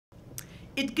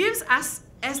It gives us,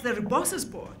 as the Rebosis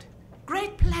board,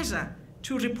 great pleasure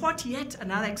to report yet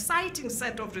another exciting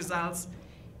set of results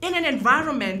in an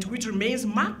environment which remains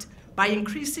marked by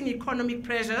increasing economic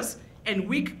pressures and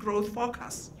weak growth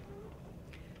forecasts.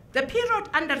 The period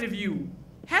under review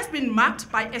has been marked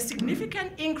by a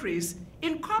significant increase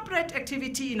in corporate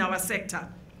activity in our sector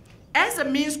as a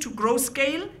means to grow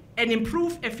scale and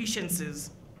improve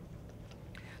efficiencies.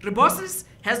 Rebosis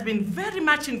has been very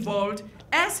much involved,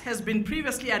 as has been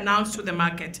previously announced to the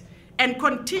market, and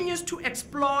continues to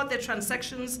explore the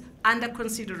transactions under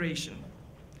consideration.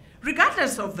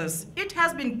 Regardless of this, it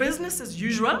has been business as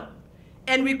usual,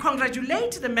 and we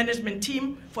congratulate the management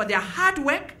team for their hard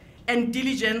work and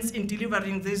diligence in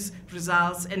delivering these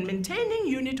results and maintaining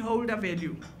unit holder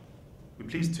value. We're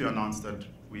pleased to announce that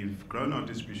we've grown our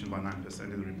distribution by 9%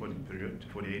 in the reporting period to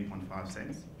 48.5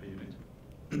 cents per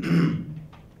unit.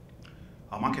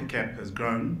 Our market cap has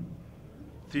grown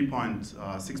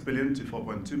 3.6 billion to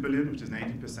 4.2 billion, which is an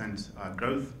 80%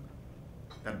 growth.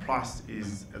 That price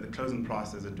is, the closing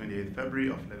price is at 28th February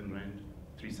of 11 Rand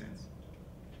 3 cents.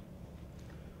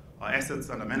 Our assets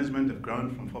under management have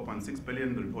grown from 4.6 billion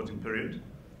in the reporting period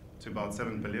to about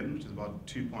 7 billion, which is about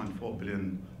 2.4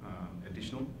 billion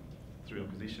additional through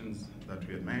acquisitions that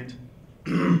we had made,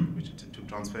 which took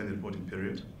transfer in the reporting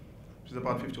period, which is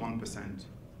about 51%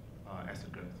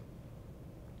 asset growth.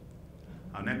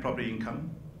 Our net property income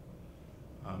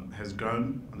has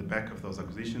grown on the back of those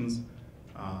acquisitions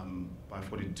by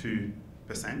 42%.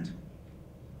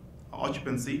 Our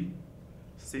occupancy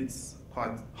sits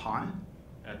quite high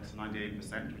at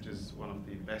 98%, which is one of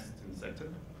the best in the sector.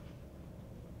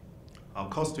 Our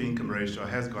cost to income ratio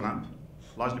has gone up,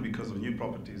 largely because of new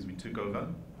properties we took over,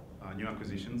 new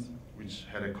acquisitions, which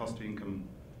had a cost to income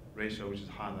ratio which is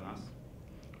higher than us.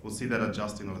 We'll see that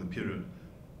adjusting over the period.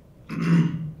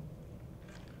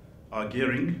 Our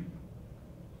gearing,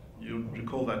 you'll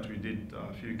recall that we did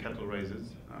a few capital raises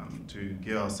to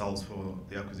gear ourselves for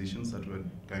the acquisitions that we're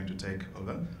going to take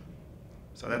over.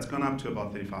 So that's gone up to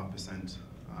about 35%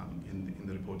 in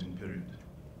the reporting period.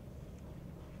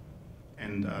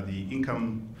 And the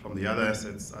income from the other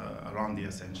assets around the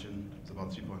Ascension is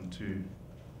about 3.2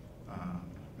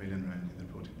 million rand in the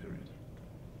reporting period.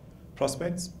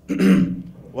 Prospects,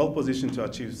 well positioned to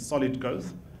achieve solid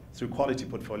growth through quality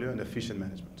portfolio and efficient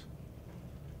management.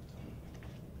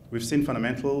 We've seen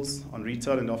fundamentals on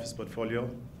retail and office portfolio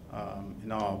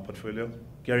in our portfolio,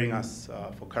 gearing us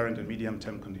for current and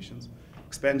medium-term conditions.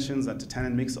 Expansions and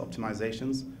tenant mix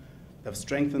optimizations have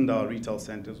strengthened our retail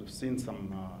centers. We've seen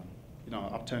some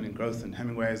upturn in growth in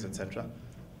Hemingways, etc.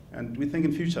 And we think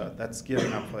in future that's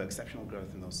gearing up for exceptional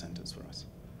growth in those centers for us.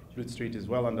 Root Street is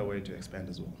well underway to expand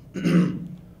as well. We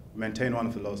maintain one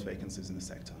of the lowest vacancies in the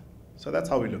sector. So that's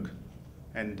how we look.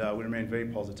 And we remain very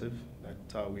positive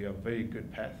that we have a very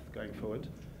good path going forward,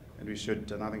 and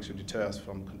nothing should deter us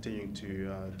from continuing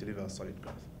to deliver solid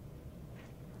growth.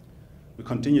 We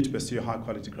continue to pursue high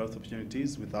quality growth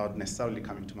opportunities without necessarily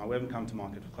coming to market. We haven't come to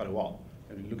market for quite a while,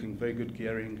 and we're looking very good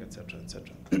gearing, etc.,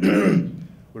 etc.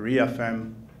 We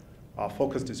reaffirm our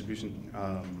focused distribution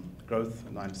growth,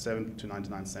 97 to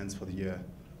 99 cents for the year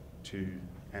to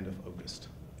end of August.